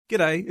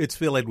G'day, it's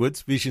Phil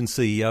Edwards, Vision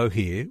CEO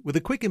here, with a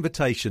quick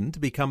invitation to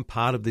become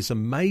part of this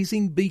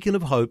amazing beacon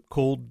of hope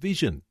called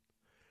Vision.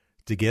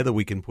 Together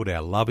we can put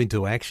our love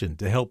into action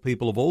to help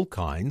people of all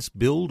kinds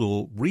build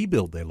or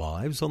rebuild their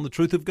lives on the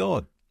truth of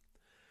God.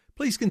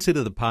 Please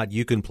consider the part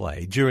you can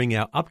play during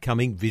our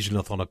upcoming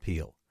Visionathon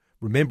appeal,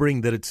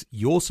 remembering that it's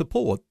your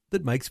support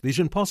that makes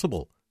Vision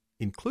possible,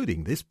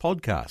 including this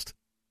podcast.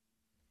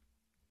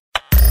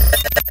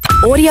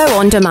 Audio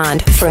on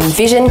demand from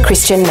Vision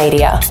Christian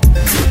Media.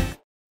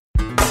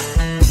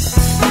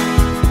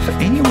 For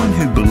anyone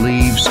who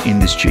believes in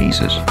this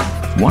Jesus,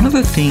 one of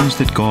the things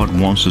that God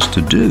wants us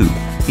to do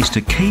is to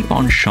keep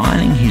on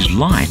shining His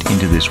light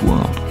into this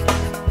world.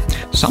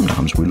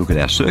 Sometimes we look at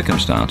our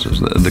circumstances,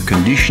 the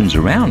conditions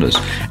around us,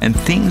 and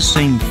things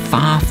seem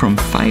far from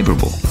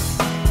favourable.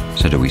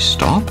 So do we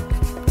stop?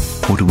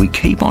 Or do we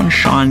keep on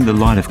shining the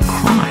light of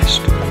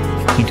Christ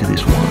into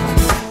this world?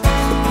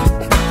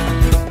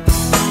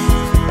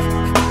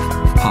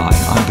 Hi,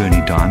 I'm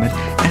Bernie Diamond,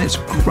 and it's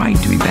great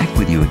to be back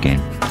with you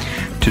again.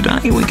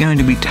 Today we're going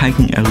to be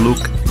taking a look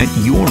at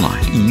your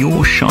light,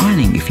 your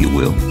shining, if you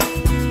will,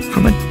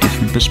 from a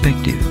different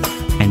perspective.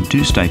 And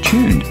do stay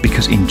tuned,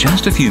 because in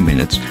just a few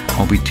minutes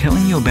I'll be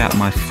telling you about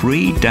my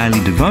free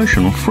daily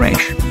devotional,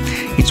 Fresh.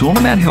 It's all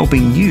about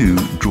helping you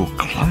draw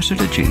closer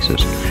to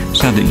Jesus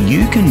so that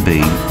you can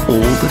be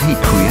all that He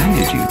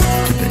created you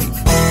to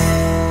be.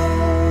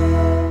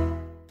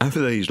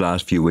 Over these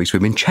last few weeks,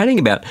 we've been chatting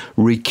about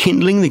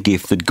rekindling the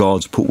gift that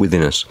God's put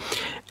within us.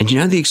 And you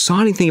know, the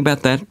exciting thing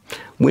about that,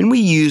 when we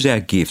use our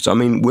gifts,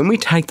 when we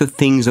take the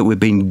things that we've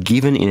been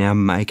given in our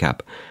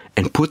makeup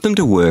and put them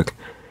to work,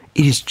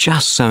 it is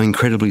just so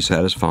incredibly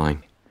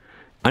satisfying.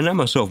 I know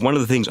myself, one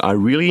of the things I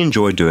really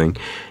enjoy doing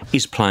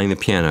is playing the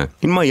piano.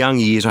 In my young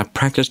years, I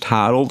practiced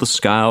hard all the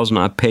scales and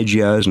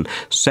arpeggios and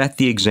sat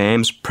the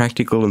exams,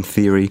 practical and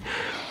theory.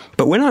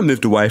 But when I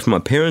moved away from my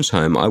parents'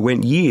 home, I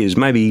went years,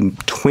 maybe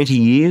 20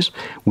 years,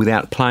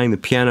 without playing the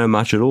piano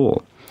much at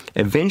all.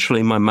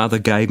 Eventually, my mother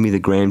gave me the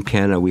grand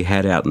piano we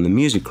had out in the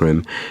music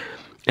room,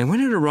 and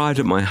when it arrived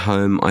at my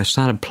home, I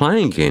started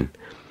playing again.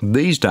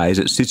 These days,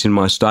 it sits in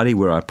my study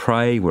where I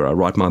pray, where I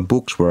write my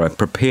books, where I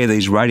prepare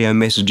these radio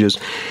messages,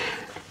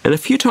 and a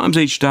few times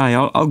each day,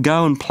 I'll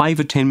go and play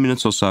for 10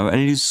 minutes or so, and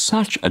it is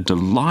such a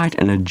delight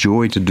and a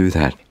joy to do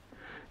that.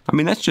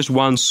 That's just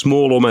one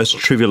small, almost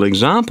trivial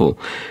example.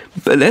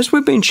 But as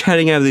we've been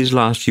chatting over these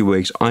last few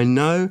weeks, I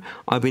know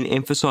I've been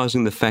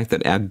emphasising the fact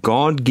that our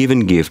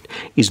God-given gift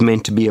is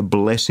meant to be a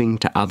blessing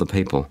to other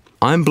people.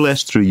 I'm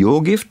blessed through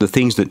your gift, the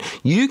things that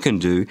you can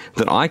do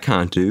that I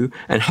can't do,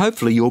 and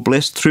hopefully you're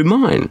blessed through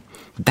mine.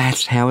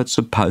 That's how it's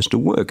supposed to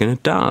work, and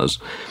it does.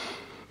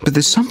 But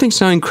there's something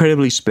so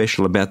incredibly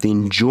special about the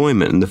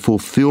enjoyment and the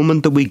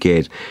fulfillment that we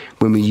get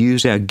when we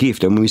use our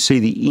gift and when we see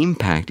the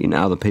impact in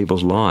other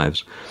people's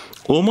lives.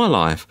 All my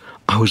life,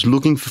 I was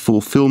looking for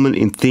fulfillment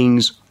in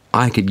things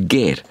I could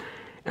get.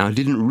 And I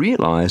didn't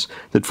realise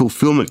that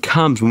fulfillment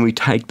comes when we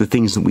take the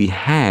things that we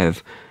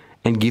have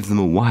and give them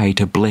away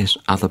to bless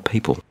other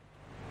people.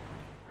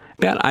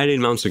 About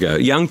 18 months ago, a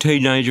young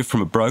teenager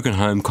from a broken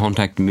home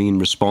contacted me in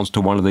response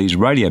to one of these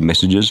radio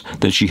messages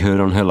that she heard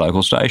on her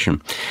local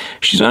station.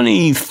 She's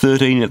only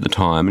 13 at the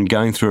time and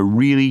going through a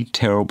really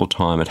terrible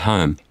time at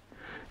home.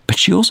 But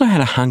she also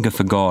had a hunger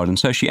for God, and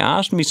so she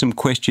asked me some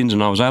questions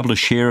and I was able to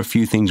share a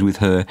few things with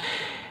her.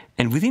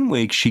 And within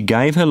weeks, she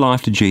gave her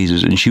life to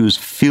Jesus and she was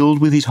filled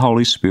with His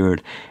Holy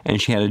Spirit,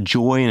 and she had a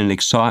joy and an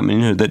excitement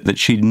in her that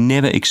she'd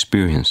never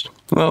experienced.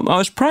 Well, I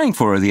was praying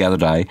for her the other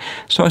day,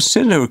 so I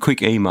sent her a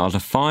quick email to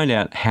find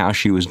out how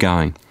she was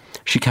going.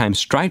 She came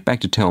straight back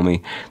to tell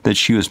me that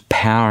she was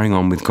powering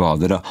on with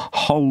God, that her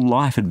whole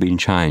life had been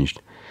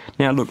changed.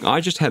 Now, look,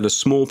 I just had a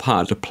small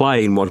part to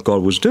play in what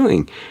God was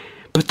doing.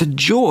 But the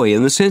joy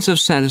and the sense of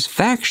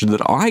satisfaction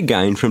that I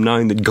gained from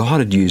knowing that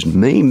God had used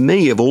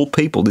me of all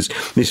people, this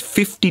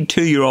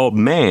 52-year-old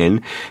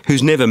man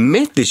who's never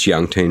met this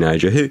young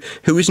teenager,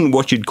 who isn't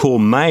what you'd call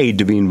made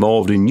to be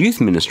involved in youth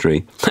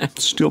ministry, that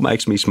still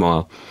makes me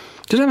smile.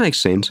 Does that make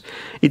sense?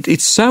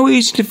 It's so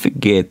easy to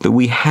forget that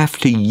we have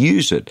to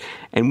use it.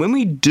 And when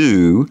we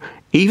do,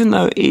 even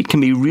though it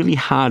can be really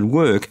hard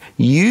work,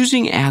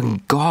 using our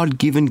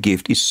God-given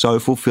gift is so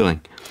fulfilling.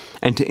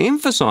 And to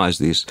emphasise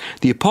this,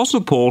 the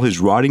Apostle Paul, who's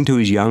writing to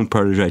his young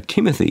protege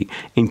Timothy,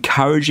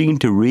 encouraging him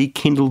to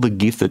rekindle the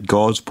gift that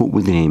God's put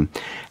within him,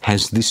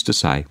 has this to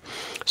say.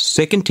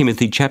 2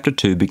 Timothy chapter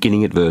 2,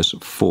 beginning at verse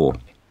 4.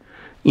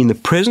 In the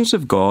presence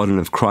of God and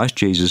of Christ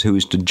Jesus, who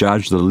is to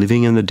judge the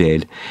living and the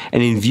dead,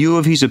 and in view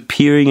of His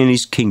appearing in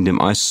His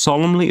kingdom, I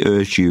solemnly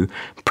urge you,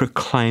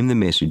 proclaim the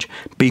message.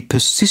 Be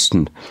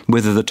persistent,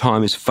 whether the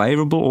time is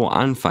favourable or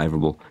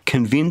unfavourable.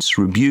 Convince,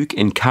 rebuke,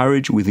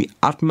 encourage with the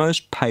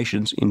utmost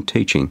patience in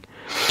teaching.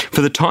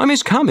 For the time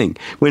is coming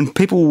when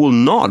people will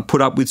not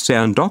put up with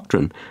sound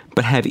doctrine,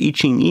 but have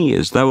itching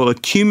ears. They will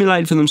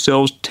accumulate for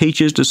themselves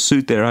teachers to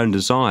suit their own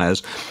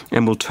desires,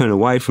 and will turn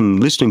away from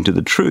listening to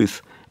the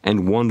truth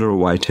and wander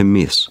away to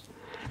myths.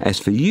 As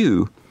for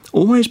you,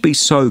 always be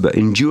sober,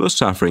 endure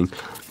suffering,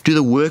 do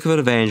the work of an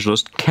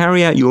evangelist,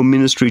 carry out your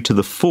ministry to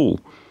the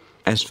full.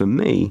 As for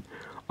me,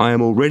 I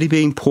am already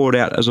being poured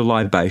out as a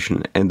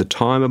libation, and the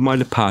time of my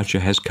departure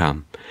has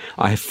come.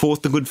 I have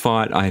fought the good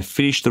fight, I have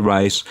finished the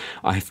race,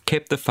 I have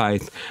kept the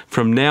faith.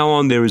 From now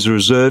on there is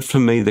reserved for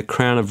me the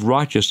crown of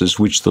righteousness,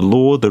 which the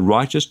Lord, the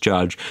righteous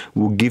judge,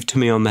 will give to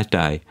me on that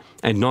day,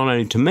 and not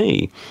only to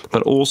me,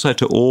 but also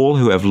to all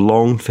who have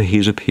longed for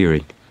his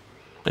appearing.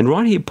 And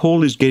right here,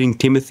 Paul is getting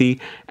Timothy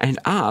and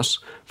us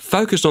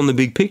focused on the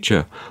big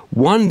picture.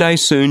 One day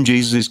soon,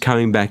 Jesus is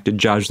coming back to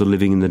judge the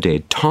living and the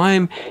dead.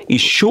 Time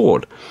is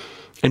short.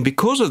 And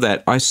because of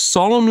that, I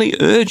solemnly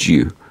urge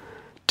you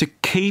to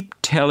keep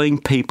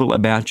telling people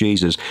about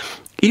Jesus,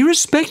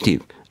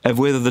 irrespective of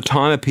whether the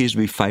time appears to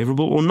be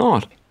favourable or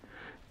not.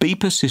 Be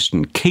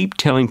persistent. Keep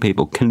telling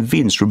people.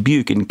 Convince,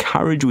 rebuke,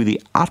 encourage with the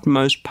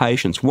utmost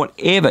patience,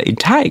 whatever it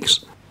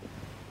takes.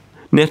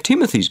 Now,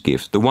 Timothy's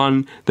gift, the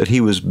one that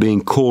he was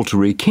being called to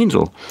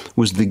rekindle,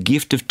 was the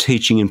gift of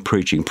teaching and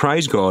preaching.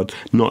 Praise God,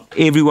 not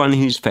everyone in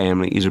his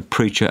family is a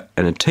preacher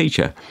and a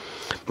teacher.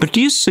 But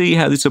do you see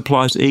how this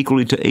applies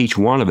equally to each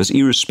one of us,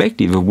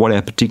 irrespective of what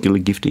our particular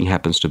gifting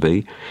happens to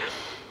be?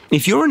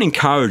 If you're an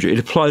encourager, it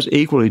applies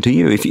equally to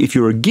you. If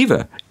you're a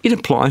giver, it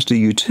applies to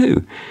you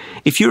too.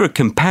 If you're a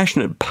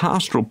compassionate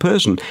pastoral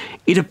person,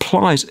 it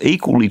applies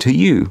equally to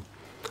you.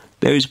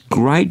 There is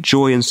great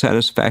joy and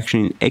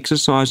satisfaction in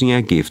exercising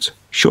our gifts.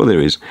 Sure there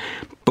is.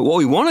 But what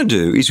we want to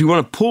do is we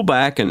want to pull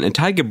back and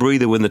take a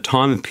breather when the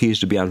time appears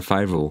to be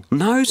unfavourable.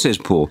 No, says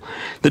Paul.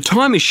 The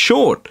time is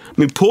short. I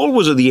mean, Paul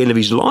was at the end of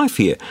his life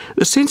here.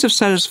 The sense of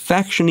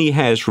satisfaction he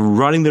has from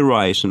running the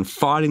race and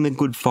fighting the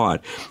good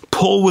fight.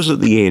 Paul was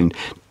at the end.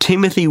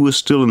 Timothy was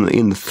still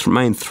in the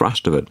main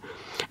thrust of it.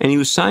 And he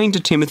was saying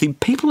to Timothy,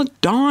 people are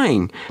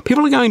dying.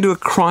 People are going to a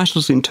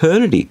Christless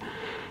eternity.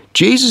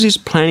 Jesus is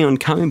planning on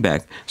coming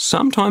back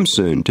sometime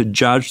soon to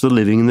judge the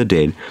living and the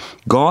dead.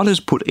 God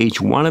has put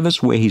each one of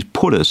us where he's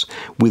put us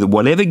with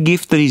whatever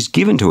gift that he's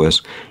given to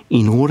us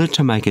in order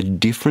to make a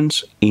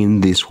difference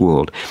in this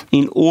world,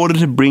 in order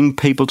to bring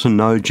people to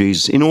know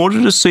Jesus, in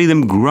order to see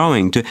them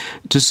growing,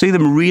 to see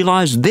them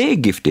realize their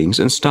giftings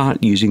and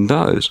start using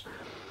those.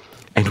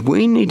 And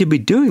we need to be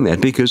doing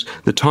that because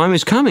the time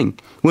is coming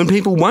when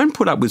people won't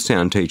put up with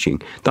sound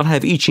teaching. They'll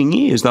have itching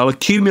ears. They'll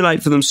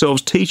accumulate for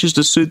themselves teachers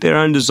to suit their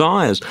own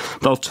desires.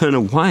 They'll turn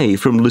away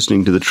from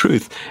listening to the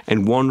truth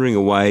and wandering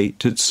away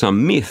to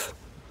some myth.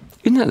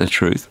 Isn't that the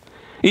truth?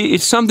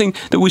 It's something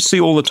that we see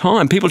all the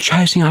time. People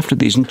chasing after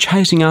this and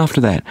chasing after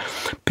that.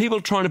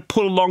 People trying to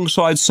pull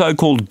alongside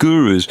so-called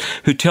gurus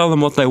who tell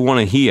them what they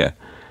want to hear.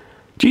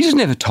 Jesus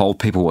never told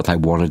people what they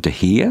wanted to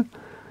hear.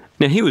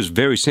 Now, he was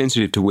very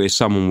sensitive to where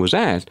someone was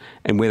at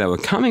and where they were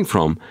coming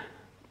from,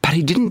 but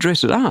he didn't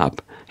dress it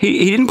up.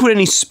 He didn't put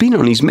any spin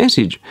on his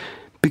message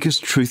because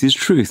truth is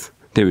truth.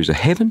 There is a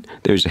heaven,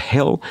 there is a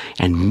hell,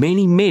 and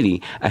many,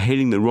 many are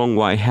heading the wrong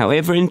way,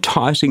 however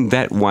enticing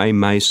that way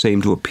may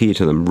seem to appear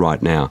to them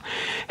right now.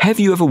 Have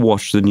you ever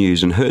watched the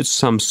news and heard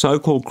some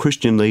so-called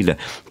Christian leader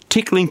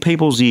tickling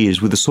people's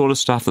ears with the sort of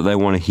stuff that they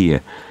want to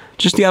hear?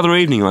 Just the other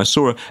evening, I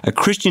saw a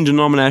Christian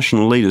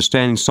denominational leader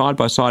standing side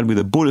by side with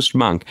a Buddhist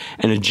monk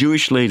and a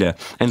Jewish leader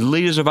and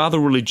leaders of other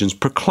religions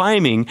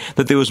proclaiming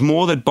that there was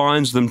more that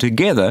binds them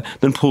together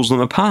than pulls them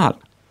apart.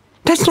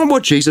 That's not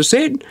what Jesus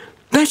said.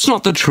 That's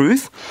not the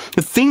truth.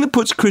 The thing that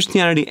puts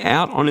Christianity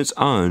out on its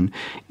own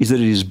is that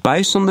it is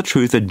based on the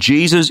truth that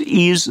Jesus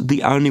is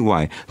the only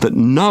way, that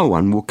no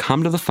one will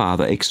come to the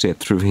Father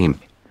except through him.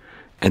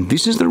 And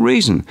this is the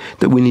reason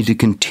that we need to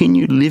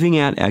continue living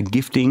out our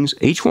giftings,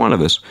 each one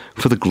of us,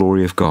 for the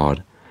glory of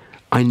God.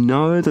 I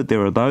know that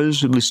there are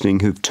those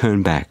listening who've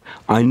turned back.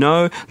 I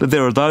know that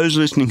there are those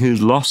listening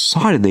who've lost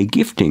sight of their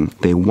gifting,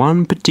 their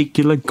one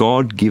particular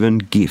God-given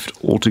gift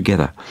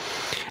altogether.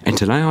 And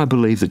today I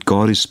believe that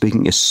God is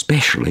speaking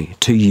especially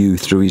to you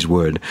through his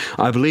word.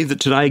 I believe that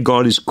today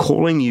God is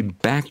calling you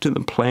back to the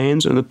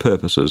plans and the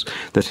purposes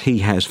that he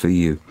has for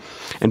you.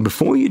 And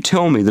before you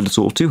tell me that it's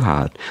all too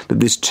hard, that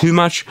there's too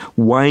much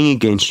weighing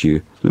against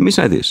you, let me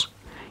say this.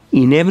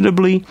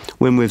 Inevitably,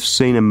 when we've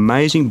seen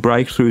amazing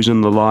breakthroughs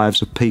in the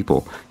lives of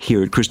people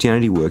here at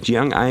Christianity Works,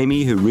 young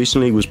Amy, who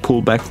recently was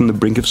pulled back from the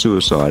brink of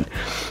suicide,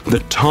 the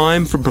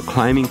time for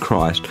proclaiming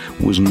Christ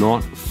was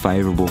not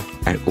favourable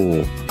at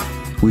all.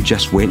 We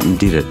just went and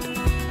did it.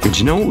 And do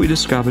you know what we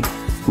discovered?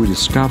 We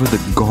discovered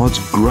that God's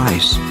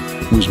grace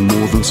was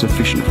more than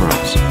sufficient for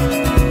us.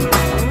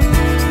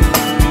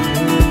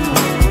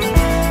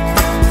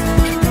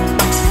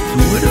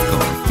 The Word of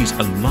God is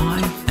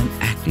alive and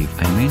active,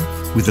 amen,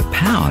 with the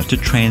power to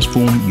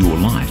transform your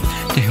life,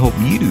 to help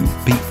you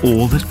be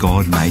all that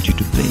God made you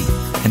to be.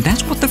 And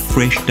that's what the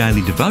Fresh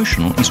Daily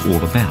Devotional is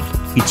all about.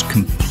 It's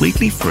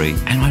completely free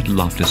and I'd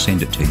love to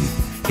send it to you.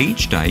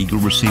 Each day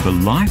you'll receive a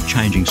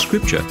life-changing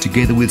scripture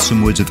together with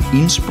some words of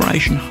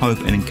inspiration, hope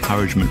and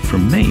encouragement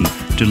from me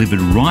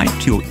delivered right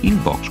to your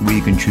inbox where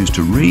you can choose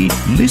to read,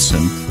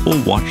 listen or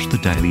watch the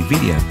daily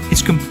video.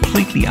 It's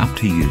completely up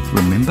to you.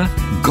 Remember,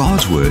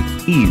 God's Word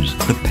is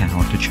the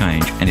power to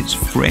change and it's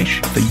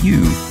fresh for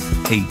you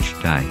each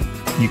day.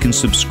 You can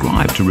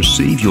subscribe to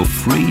receive your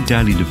free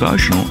daily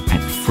devotional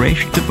at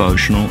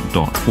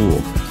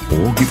freshdevotional.org.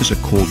 or give us a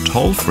call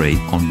toll-free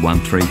on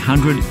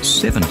 1300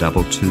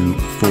 722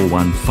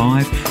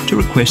 415 to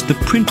request the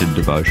printed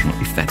devotional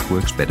if that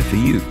works better for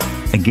you.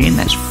 Again,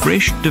 that's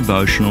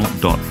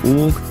freshdevotional.org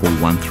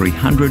or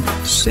 1300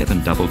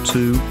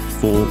 722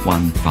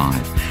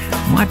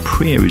 415. My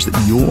prayer is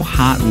that your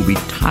heart will be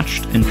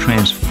touched and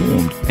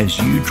transformed as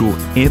you draw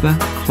ever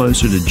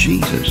closer to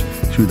Jesus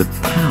through the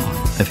power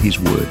of His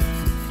Word.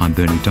 I'm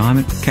Bernie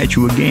Diamond. Catch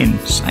you again,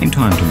 same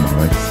time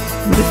tomorrow,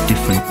 with a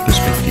different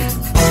perspective.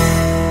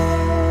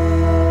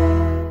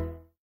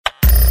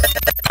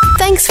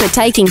 Thanks for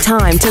taking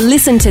time to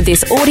listen to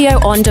this audio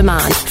on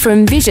demand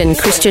from Vision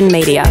Christian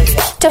Media.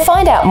 To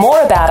find out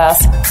more about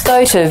us,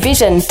 go to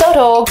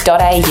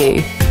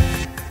vision.org.au.